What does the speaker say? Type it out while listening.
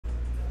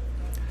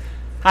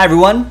Hi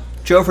everyone,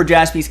 Joe for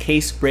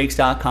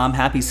JaspysCaseBreaks.com.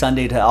 Happy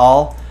Sunday to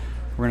all.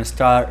 We're going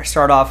to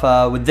start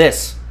off with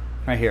this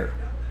right here.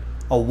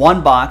 A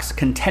one-box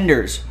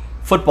Contenders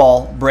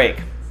football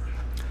break.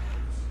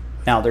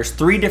 Now there's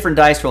 3 different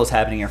dice rolls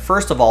happening here.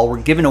 First of all,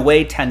 we're giving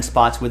away 10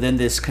 spots within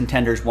this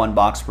Contenders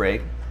one-box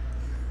break.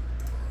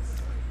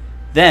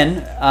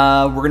 Then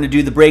we're going to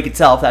do the break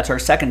itself. That's our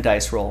second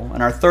dice roll.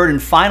 And our third and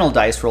final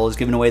dice roll is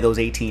giving away those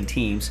 18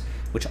 teams,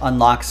 which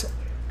unlocks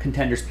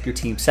Contenders Pick Your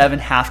Team 7,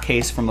 half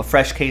case from a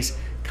fresh case,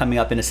 coming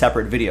up in a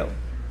separate video.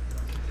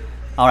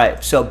 All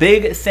right, so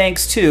big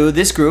thanks to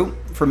this group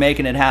for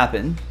making it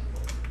happen.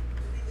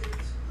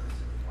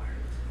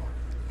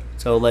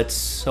 So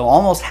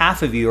almost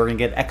half of you are gonna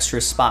get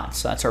extra spots.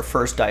 So that's our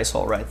first dice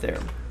roll right there.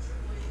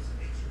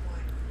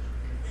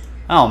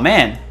 Oh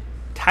man,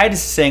 Titus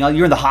is saying, oh,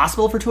 you're in the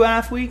hospital for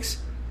 2.5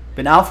 weeks?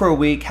 Been out for a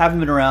week, haven't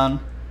been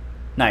around.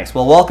 Nice,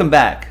 well welcome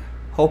back.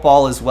 Hope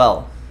all is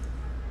well.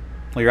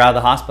 Well, you're out of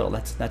the hospital.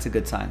 That's a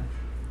good sign.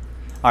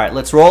 All right,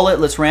 let's roll it.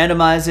 Let's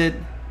randomize it.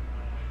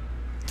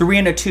 3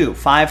 and a 2,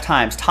 5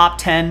 times. Top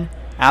 10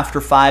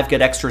 after 5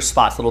 get extra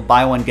spots. Little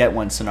buy one get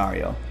one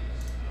scenario.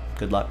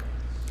 Good luck.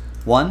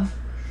 1,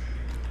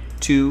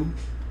 2,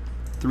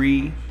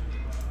 3,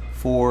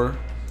 4,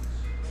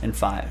 and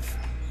 5.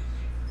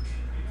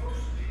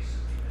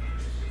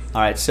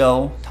 All right,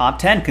 so top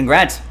 10.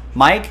 Congrats.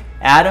 Mike,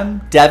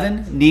 Adam,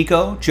 Devin,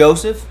 Nico,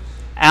 Joseph,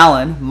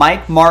 Alan,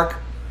 Mike, Mark,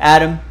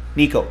 Adam,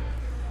 Nico.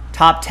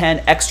 Top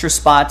 10 extra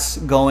spots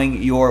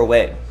going your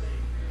way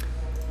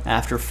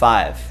after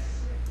 5.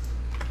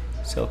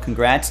 So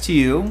congrats to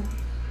you. We'll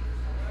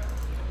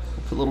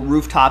put little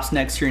rooftops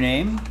next to your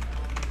name,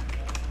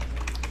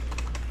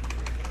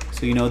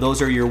 so you know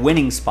those are your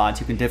winning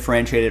spots. You can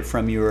differentiate it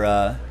from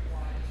your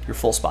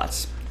full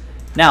spots.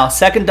 Now,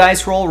 second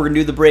dice roll, we're gonna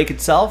do the break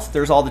itself.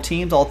 There's all the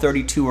teams, all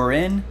 32 are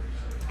in.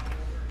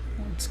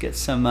 Let's get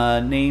some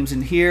names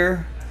in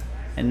here.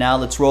 And now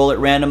let's roll it,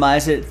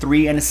 randomize it,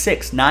 3 and a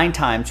 6, 9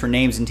 times for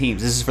names and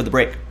teams. This is for the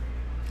break.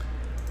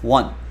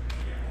 1,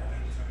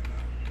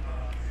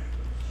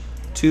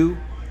 2,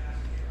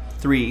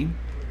 3,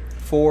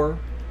 4,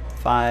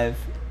 5,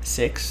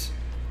 6,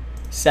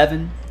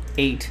 7,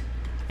 8,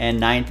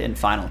 and 9th and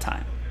final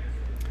time.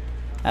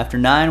 After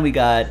 9, we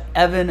got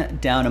Evan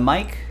down to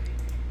Mike.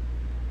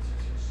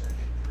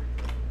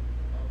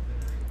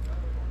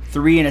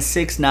 3 and a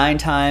 6, 9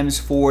 times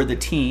for the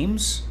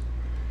teams.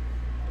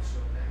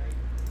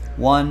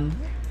 1,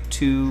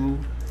 2,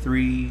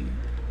 3,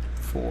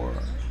 4,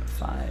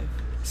 5,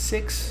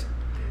 6,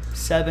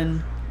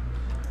 7,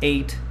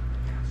 8,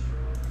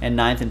 and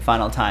 9th and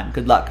final time.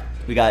 Good luck.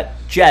 We got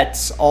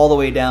Jets all the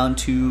way down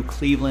to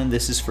Cleveland.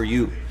 This is for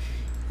you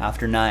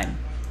after 9.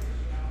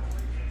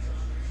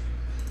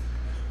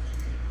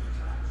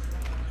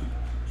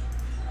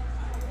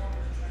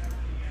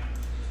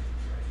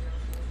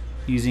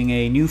 Using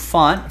a new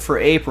font for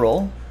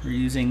April. We're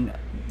using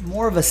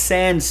more of a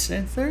sans,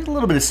 there's a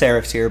little bit of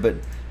serifs here, but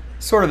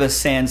sort of a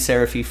sans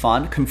serif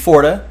font,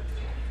 Conforta,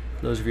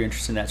 for those of you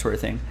interested in that sort of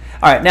thing.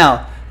 All right,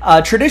 now,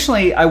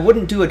 traditionally I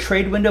wouldn't do a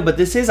trade window, but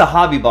this is a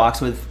hobby box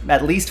with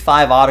at least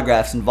 5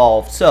 autographs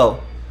involved,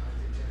 so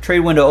trade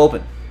window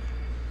open.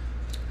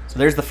 So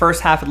there's the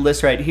first half of the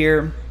list right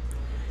here,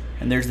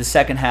 and there's the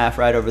second half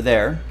right over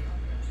there.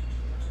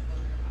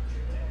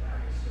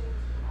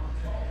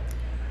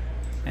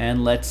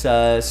 And let's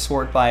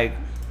sort by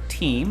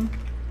team.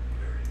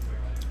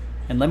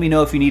 And let me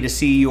know if you need to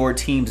see your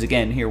teams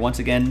again. Here, once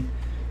again,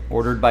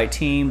 ordered by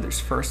team. There's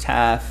first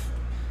half,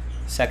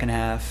 second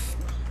half.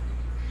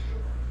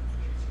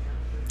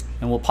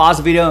 And we'll pause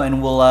the video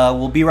and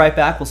we'll be right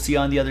back. We'll see you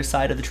on the other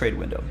side of the trade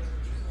window.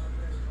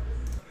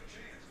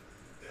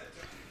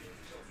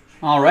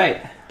 All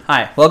right.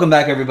 Hi, welcome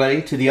back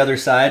everybody to the other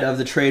side of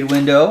the trade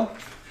window.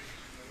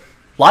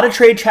 A lot of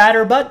trade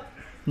chatter, but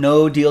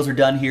no deals are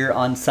done here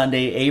on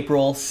Sunday,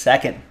 April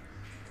 2nd.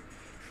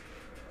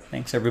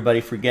 Thanks everybody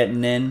for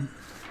getting in.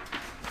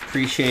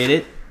 Appreciate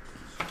it.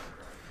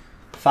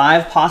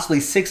 5,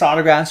 possibly 6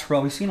 autographs.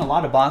 Well, we've seen a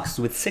lot of boxes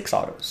with 6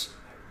 autos.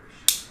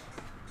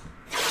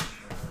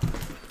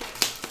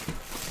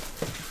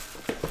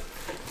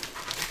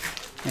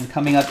 And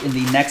coming up in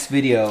the next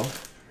video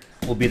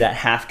will be that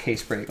half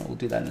case break. We'll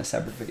do that in a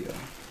separate video.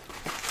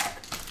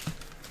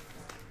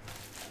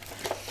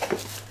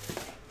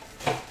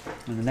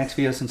 In the next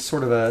video, since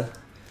sort of a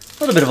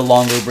little bit of a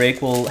longer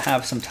break, we'll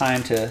have some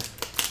time to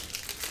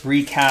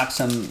recap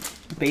some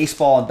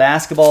baseball and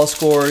basketball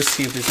scores,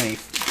 see if there's any.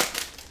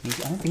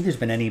 I don't think there's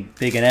been any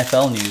big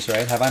NFL news,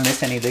 right? Have I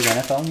missed any big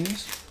NFL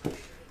news?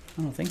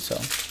 I don't think so.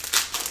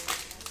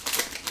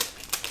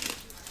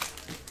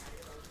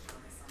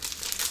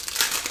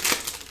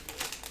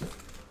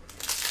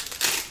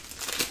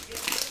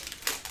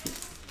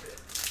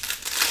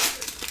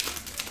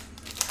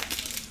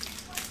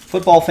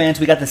 Football fans,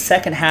 we got the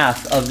second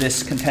half of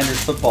this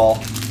Contenders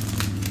football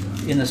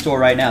in the store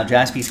right now,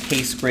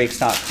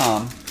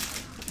 JaspysCaseBreaks.com.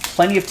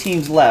 Plenty of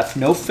teams left,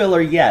 no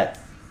filler yet.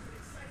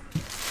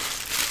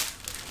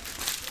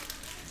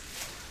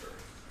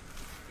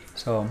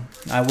 So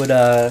I would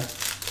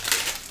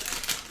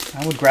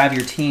I would grab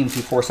your teams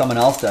before someone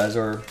else does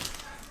or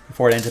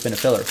before it ends up in a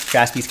filler.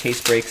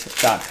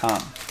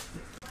 JaspysCaseBreaks.com.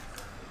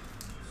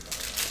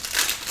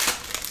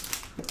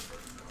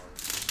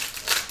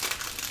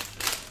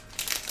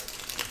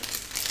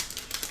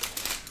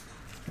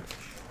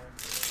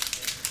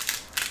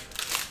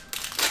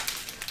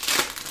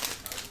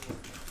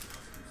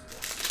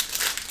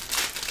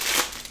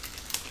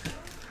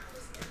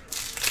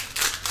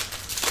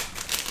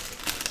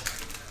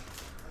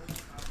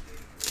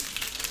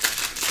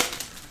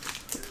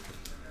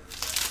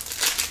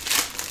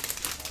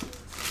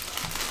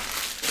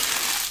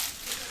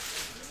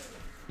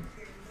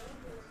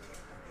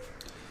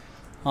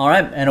 All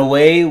right, and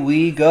away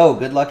we go.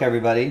 Good luck,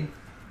 everybody.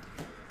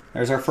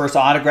 There's our first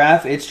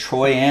autograph. It's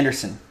Troy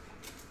Anderson.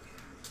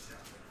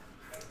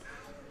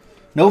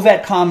 No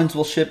vet commons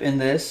will ship in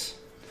this.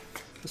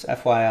 Just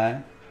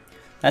FYI.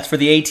 That's for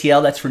the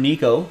ATL. That's for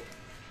Nico.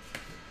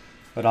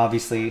 But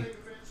obviously,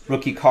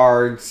 rookie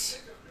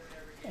cards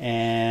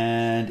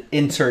and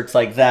inserts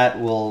like that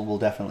will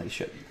definitely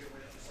ship.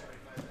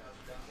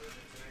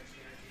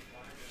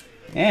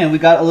 And we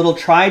got a little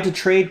tried to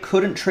trade,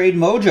 couldn't trade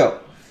mojo.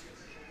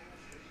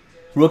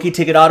 Rookie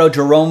ticket auto,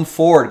 Jerome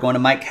Ford, going to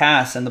Mike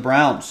Cass and the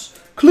Browns.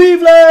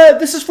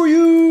 Cleveland, this is for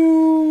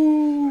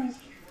you.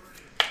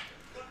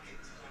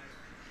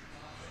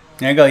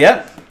 There you go,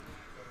 yep.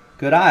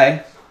 Good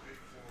eye.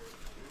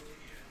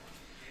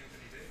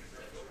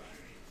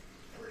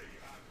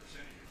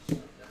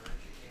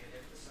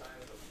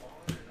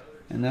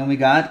 And then we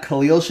got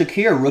Khalil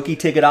Shakir, rookie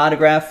ticket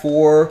autograph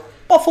for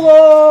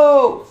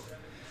Buffalo.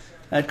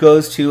 That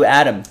goes to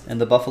Adam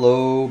and the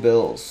Buffalo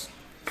Bills.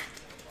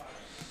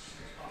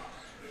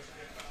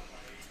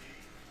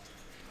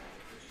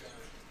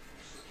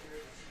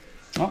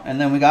 Oh,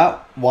 and then we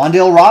got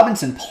Wan'Dale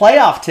Robinson,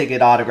 playoff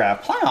ticket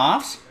autograph.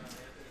 Playoffs?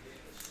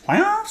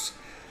 Playoffs?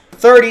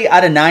 30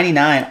 out of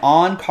 99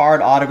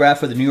 on-card autograph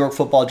for the New York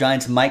Football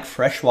Giants. Mike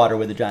Freshwater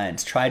with the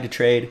Giants. Tried to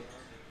trade,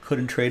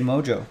 couldn't trade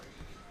mojo.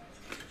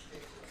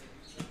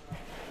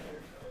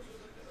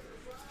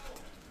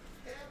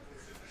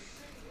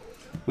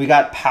 We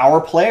got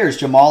power players.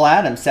 Jamal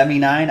Adams,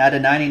 79 out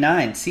of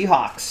 99.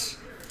 Seahawks.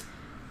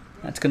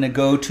 That's going to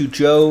go to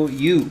Joe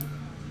Yu.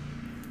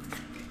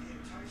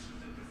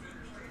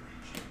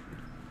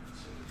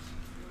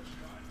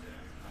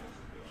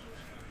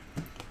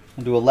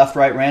 We'll do a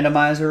left-right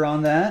randomizer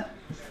on that.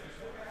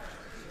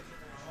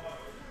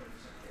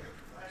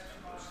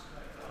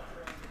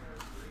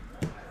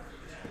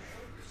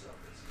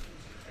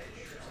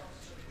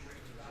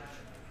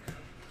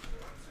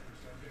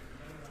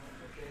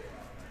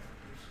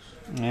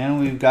 And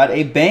we've got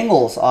a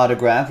Bengals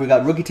autograph. We've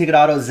got rookie ticket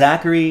auto,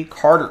 Zachary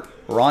Carter.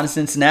 We're on to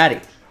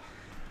Cincinnati.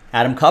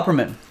 Adam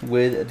Kupperman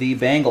with the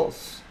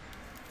Bengals.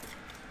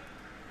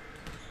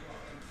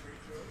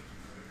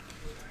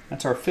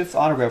 That's our 5th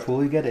autograph. Will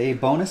we get a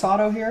bonus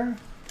auto here?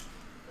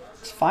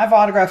 It's 5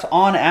 autographs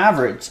on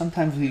average.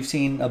 Sometimes we've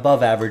seen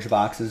above average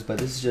boxes, but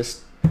this is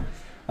just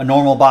a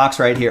normal box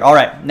right here. All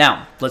right,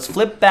 now let's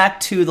flip back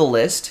to the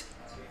list.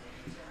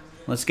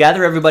 Let's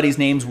gather everybody's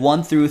names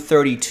 1 through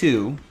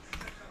 32.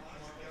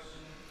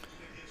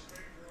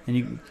 And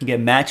you can get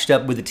matched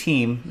up with a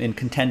team in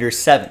Contenders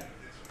 7.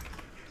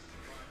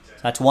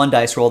 That's one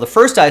dice roll. The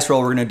first dice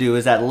roll we're going to do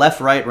is that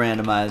left-right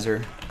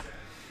randomizer.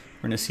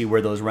 We're going to see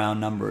where those round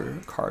number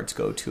cards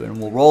go to. And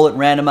we'll roll it,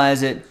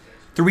 randomize it.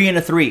 3 and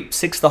a 3.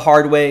 6 the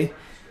hard way.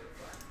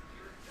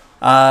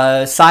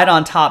 Side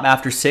on top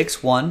after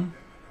 6. 1,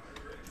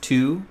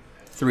 2,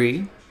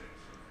 3,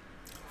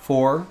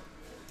 4,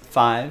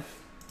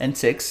 5, and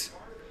 6.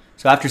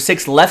 So after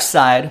 6 left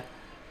side,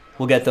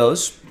 we'll get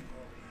those.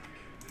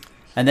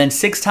 And then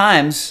 6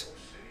 times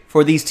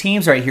for these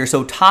teams right here.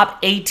 So top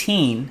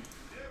 18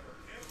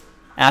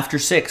 after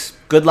 6.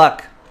 Good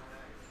luck.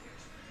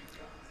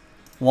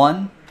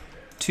 1,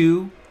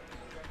 2,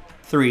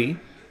 3,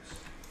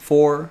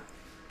 4,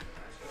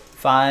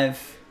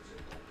 5,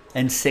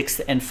 and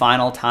 6th and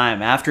final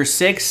time. After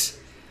 6,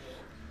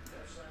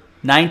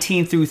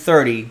 19 through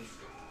 30,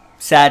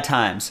 sad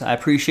times. I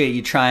appreciate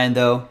you trying,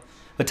 though.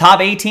 But top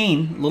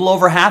 18, a little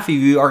over half of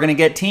you are going to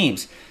get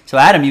teams. So,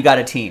 Adam, you got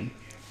a team.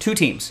 2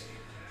 teams.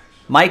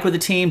 Mike with a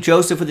team,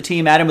 Joseph with a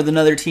team, Adam with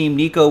another team,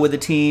 Nico with a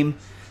team,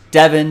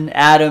 Devin,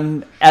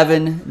 Adam,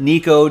 Evan,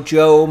 Nico,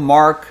 Joe,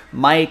 Mark,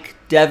 Mike,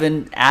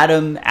 Devin,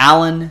 Adam,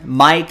 Alan,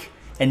 Mike,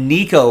 and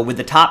Nico with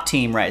the top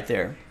team right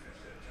there.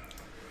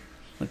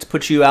 Let's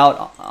put you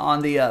out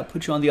on the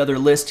other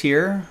list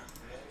here.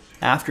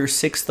 After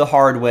 6 the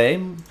hard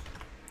way.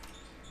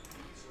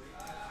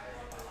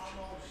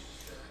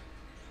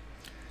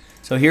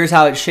 So here's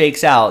how it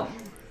shakes out.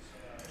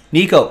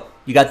 Nico,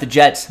 you got the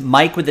Jets.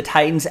 Mike with the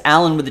Titans.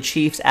 Alan with the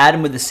Chiefs.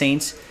 Adam with the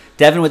Saints.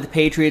 Devin with the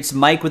Patriots.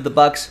 Mike with the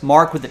Bucks.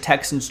 Mark with the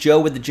Texans. Joe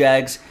with the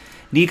Jags.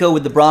 Nico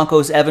with the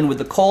Broncos. Evan with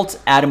the Colts.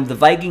 Adam with the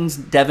Vikings.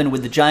 Devin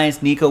with the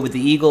Giants. Nico with the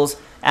Eagles.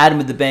 Adam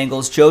with the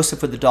Bengals.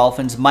 Joseph with the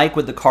Dolphins. Mike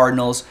with the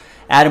Cardinals.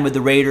 Adam with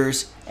the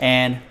Raiders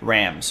and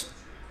Rams.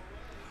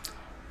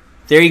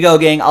 There you go,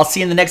 gang. I'll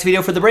see you in the next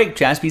video for the break.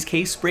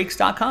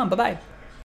 JaspysCaseBreaks.com. Bye-bye.